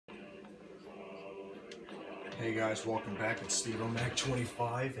Hey guys, welcome back. It's Steve Mac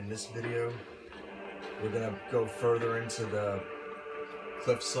 25. In this video, we're gonna go further into the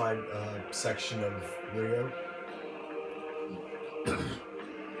cliffside section of Rio.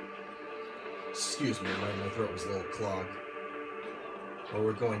 Excuse me, my throat was a little clogged. But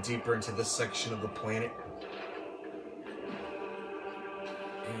we're going deeper into this section of the planet.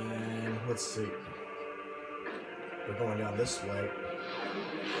 And let's see. We're going down this way.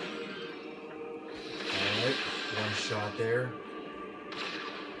 Alright, one shot there.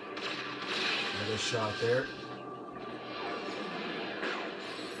 Another shot there.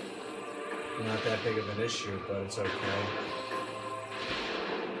 Not that big of an issue, but it's okay.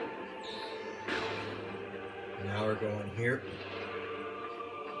 Now we're going here.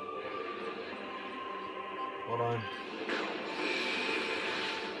 Hold on.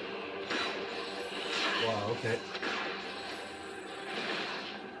 Wow, okay.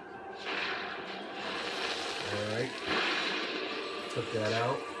 Alright. Took that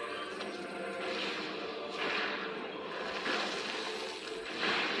out.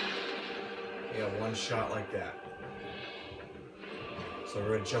 Yeah, one shot like that. So we're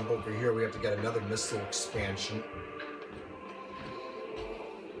going to jump over here. We have to get another missile expansion.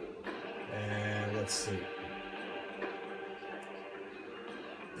 And let's see.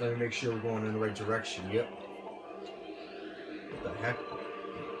 Let me make sure we're going in the right direction. Yep. What the heck?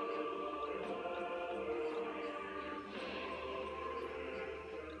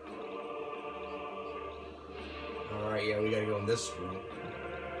 Alright, yeah, we gotta go in this room.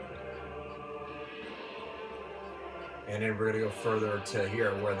 And then we're gonna go further to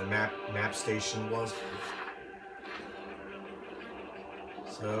here where the map station was.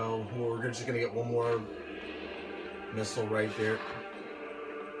 So we're just gonna get one more missile right there.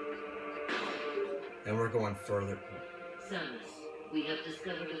 And we're going further. Samus, we have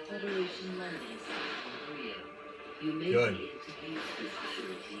discovered a Federation landing site on Rio. You may Good. need to use this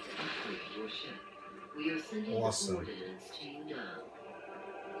facility to upgrade your ship. We are sending Awesome. the coordinates to you now.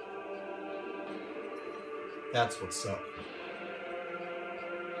 That's what's up.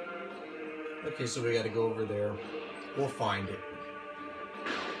 Okay, so we gotta go over there. We'll find it.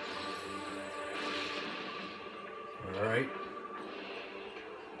 Alright.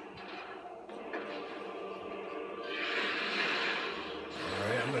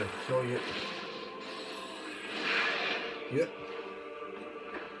 Alright, I'm gonna kill you. Yep.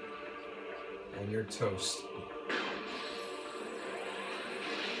 And you're toast.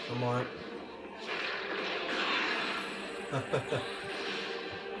 Come on.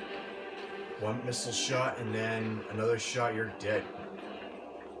 One missile shot and then another shot, you're dead.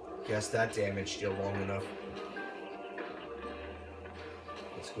 Guess that damaged you long enough.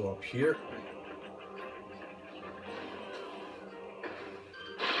 Let's go up here.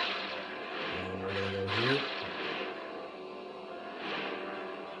 And we're gonna go here.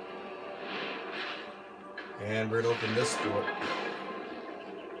 And we're gonna open this door.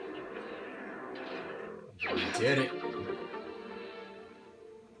 We did it.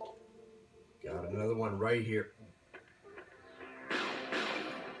 Got another one right here.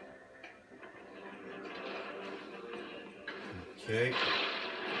 Okay.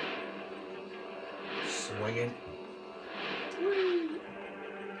 Swinging.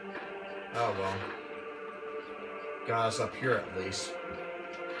 Oh well. Got us up here at least.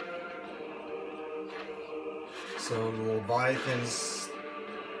 So the Leviathans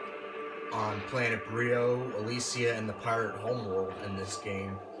on planet Rio, Elysia, and the pirate homeworld in this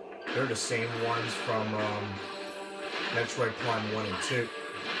game, they're the same ones from Metroid Prime 1 and 2.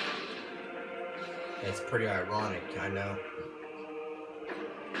 It's pretty ironic, I know.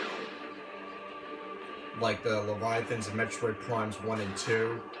 Like the Leviathans in Metroid Primes 1 and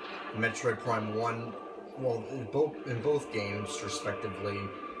 2, Metroid Prime 1, well, in both games, respectively,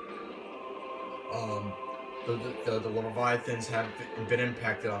 the Leviathans have been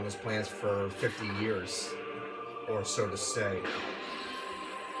impacted on this planet for 50 years, or so to say.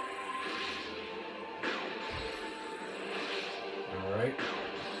 Alright.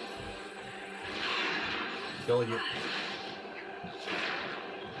 Kill you.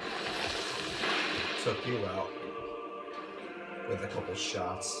 Took you out with a couple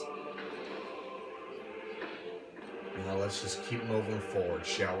shots. Now let's just keep moving forward,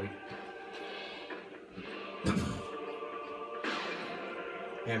 shall we?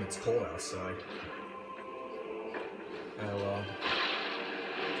 Damn, it's cold outside. Oh well.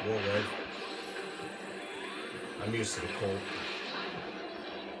 We'll live. I'm used to the cold.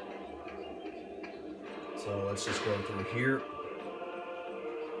 So let's just go through here.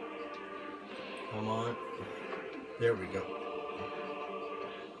 Come on. There we go.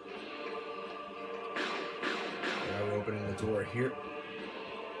 opening the door here.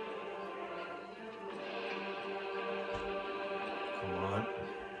 Come on.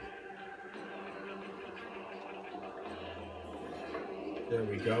 There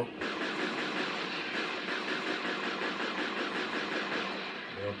we go.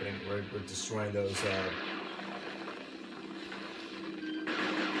 We're opening, we're destroying those, got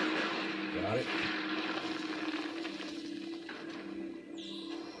it.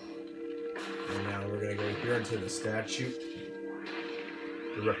 And now we're gonna go here into the statue.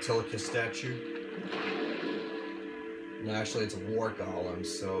 The Reptilicus statue. No, actually it's a war golem,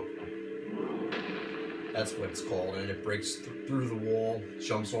 so that's what it's called, and it breaks through the wall,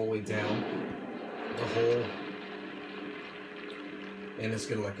 jumps all the way down the hole, and it's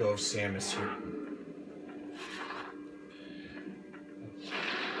gonna let go of Samus here.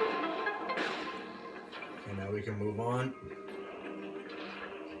 Okay, now we can move on.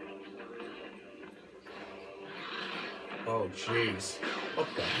 Oh jeez, what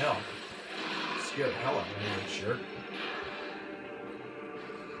the hell? Scared the hell out of me, that jerk.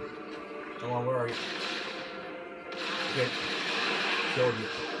 Come on, where are you? Okay, killed you.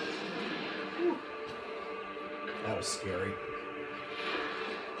 Whew. That was scary.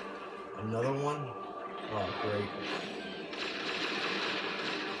 Another one? Oh, great.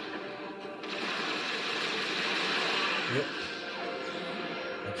 Yep.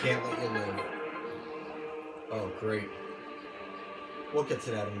 I can't let you live. Oh, great. We'll get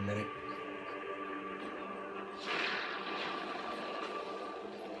to that in a minute.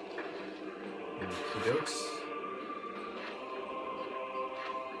 Okey-dokes.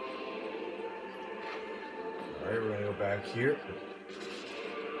 Alright, we're gonna go back here.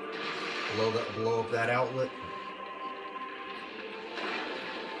 Blow up that outlet.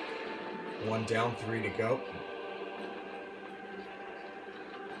 One down, 3 to go.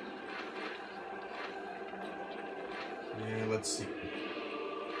 And let's see.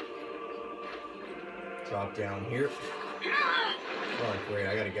 Drop down here. Oh great,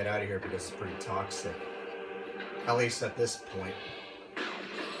 I gotta get out of here because it's pretty toxic. At least at this point.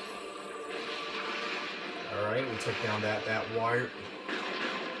 Alright, we took down that wire.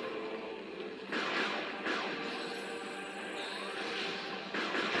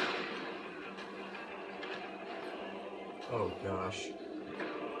 Oh gosh.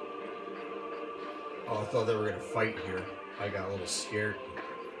 Oh, I thought they were gonna fight here. I got a little scared.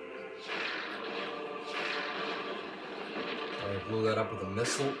 I blew that up with a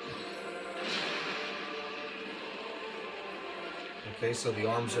missile. Okay, so the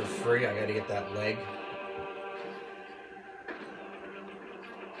arms are free. I gotta get that leg.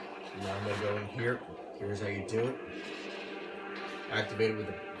 Now I'm gonna go in here. Here's how you do it. Activate it with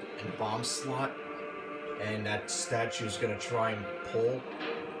a bomb slot. And that statue is gonna try and pull,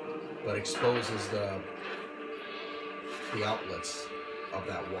 but exposes the outlets of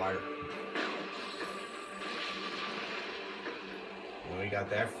that wire. And we got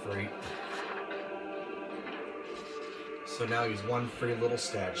that free. So now he's one free little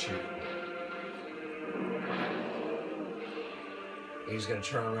statue. He's gonna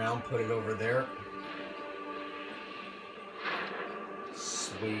turn around, put it over there.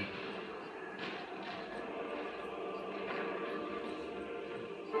 Sweet.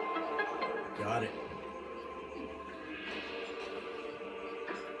 Got it.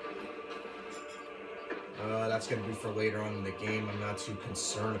 That's going to be for later on in the game. I'm not too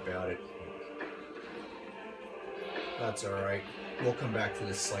concerned about it. That's alright. We'll come back to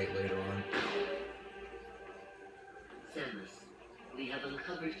this site later on. Samus, we have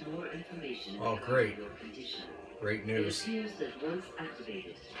uncovered more information about great. Your condition. Great news. It appears that once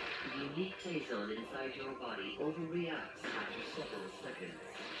activated, the unique Tazon inside your body overreacts after several seconds.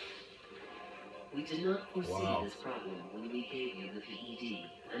 We did not foresee this problem when we gave you the PED,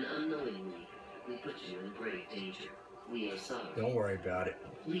 and unknowingly, we put you in grave danger. We are sorry. Don't worry about it.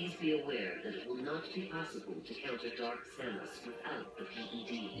 Please be aware that it will not be possible to counter Dark Samus without the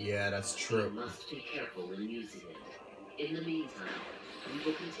PED. Yeah, that's true. You must be careful in using it. In the meantime, we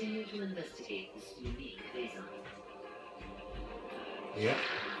will continue to investigate this unique Tazon. Yep.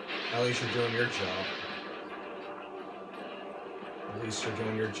 At least you're doing your job. At least you're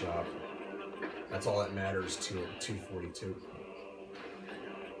doing your job. That's all that matters to 242.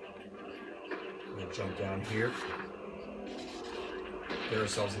 We're gonna jump down here. Get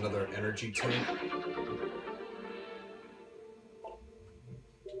ourselves another energy tank.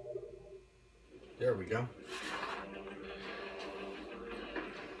 There we go.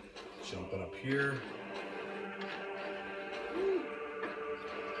 Jumping up here.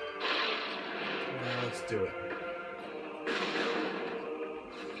 Let's do it.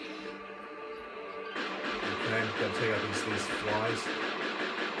 Okay, gotta take out against these flies.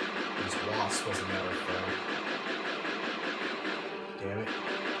 These wasps, as a matter of fact. Damn it.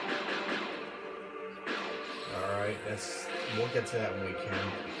 Alright, we'll get to that when we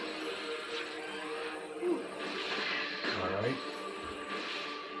can. Alright.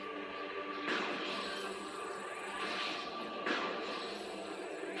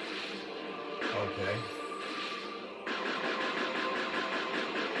 Okay.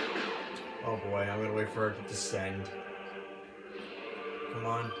 Oh boy, I'm gonna wait for it to descend. Come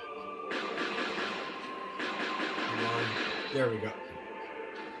on. Come on. There we go.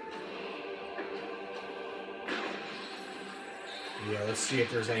 Yeah, let's see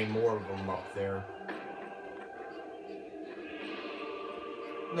if there's any more of them up there.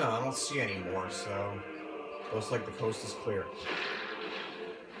 No, I don't see any more, so looks like the coast is clear.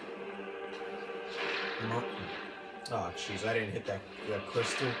 Come on. Oh, jeez, I didn't hit that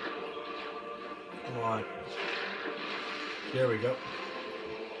crystal. Come on. There we go.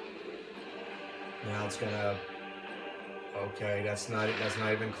 Now it's gonna... Okay, that's not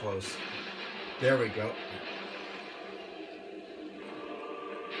even close. There we go.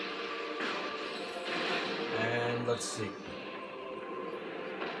 And let's see.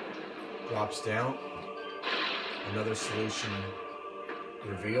 Drops down. Another solution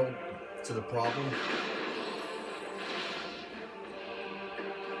revealed to the problem.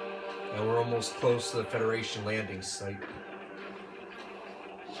 And we're almost close to the Federation landing site.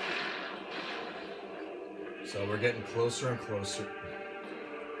 So we're getting closer and closer.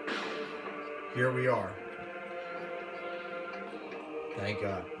 Here we are. Thank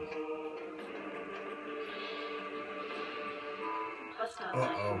God.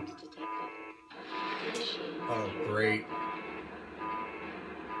 Uh-oh. Oh, great.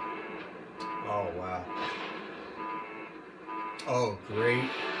 Oh, wow. Oh, great.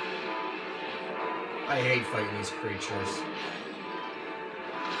 I hate fighting these creatures.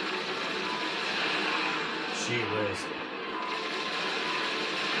 Gee whiz.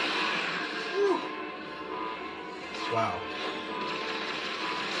 Woo. Wow.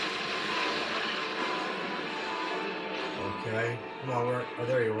 Okay. Come on, where? Oh,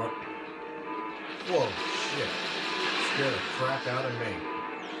 there you are. Whoa, shit. Scared the crap out of me.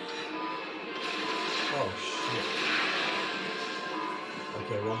 Oh, shit.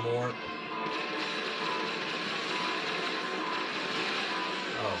 Okay, one more.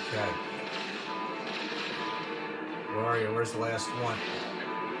 Okay. Where are you? Where's the last one?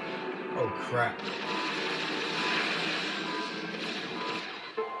 Oh, crap.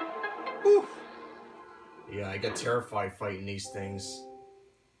 Whew. Yeah, I get terrified fighting these things.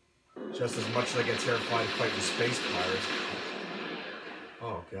 Just as much as I get terrified fighting space pirates.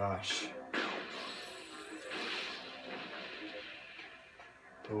 Oh, gosh.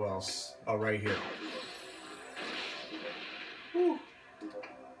 Who else? Oh, right here. Whew.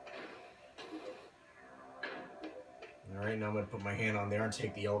 Alright, now I'm going to put my hand on there and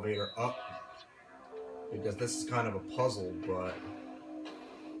take the elevator up. Because this is kind of a puzzle, but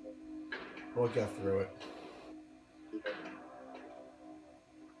we'll get through it.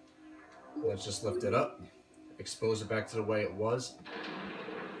 Let's just lift it up. Expose it back to the way it was.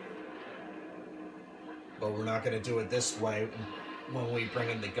 But we're not going to do it this way when we bring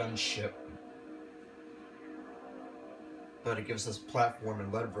in the gunship. But it gives us platform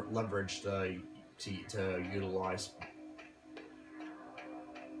and leverage to utilize.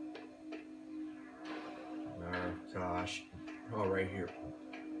 Oh, gosh. Oh, right here.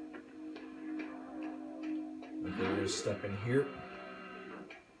 Okay, we're going to step in here.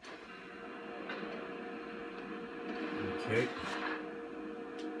 Okay.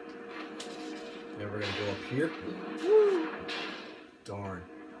 Then we're going to go up here. Woo! Darn.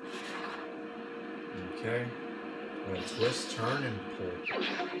 Okay. We're going to twist, turn, and pull.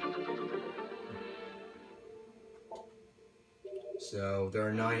 So there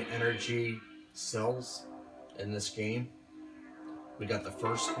are 9 energy cells in this game. We got the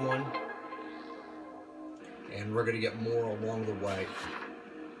first one. And we're going to get more along the way.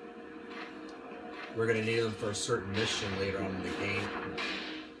 We're going to need them for a certain mission later on in the game.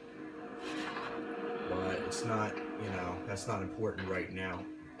 But it's not, you know, that's not important right now.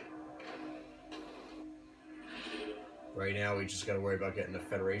 Right now, we just got to worry about getting the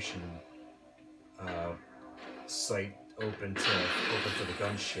Federation site open for the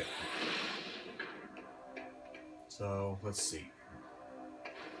gunship. So, let's see.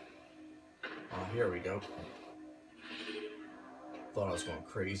 Oh, here we go. Thought I was going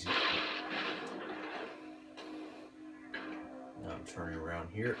crazy. Now I'm turning around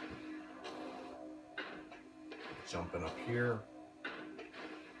here. Jumping up here.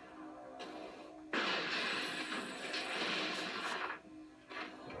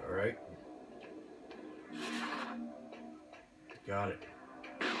 got it.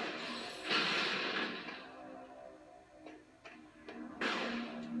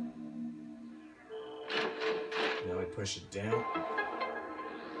 Now we push it down,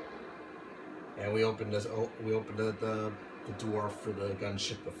 and we open this. Oh, we open the door for the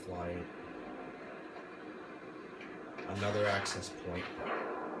gunship to fly in. Another access point.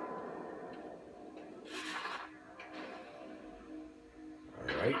 All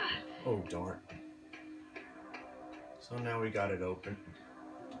right. Oh darn. So now we got it open.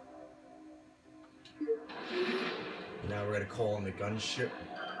 Now we're gonna call in the gunship.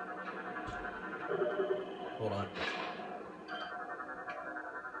 Hold on.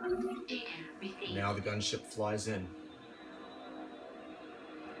 Now the gunship flies in.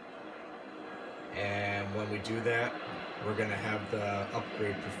 And when we do that, we're gonna have the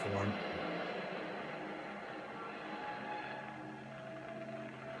upgrade performed.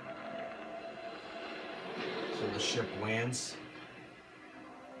 So the ship lands.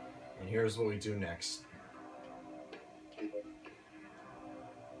 And here's what we do next.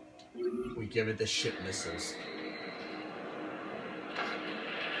 We give it the ship missiles.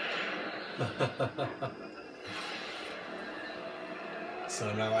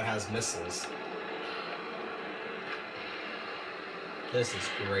 So now it has missiles. This is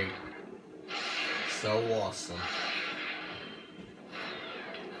great. So awesome.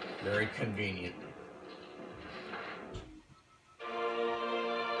 Very convenient.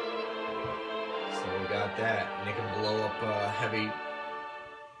 So we got that, and it can blow up heavy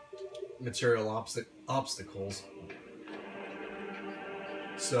material obstacles.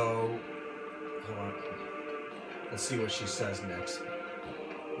 So, hold on. Let's see what she says next.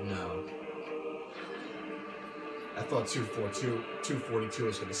 No. I thought 242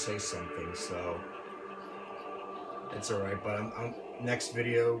 was going to say something, so it's alright. But I'm next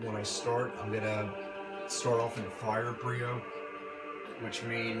video, when I start, I'm going to start off in the fire brio, which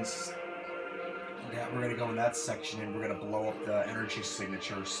means that we're going to go in that section and we're going to blow up the energy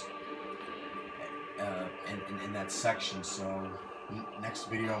signatures in that section. So next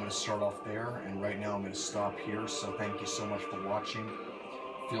video I'm going to start off there, and right now I'm going to stop here. So thank you so much for watching.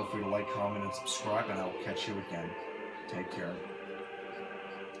 Feel free to like, comment, and subscribe, and I will catch you again. Take care.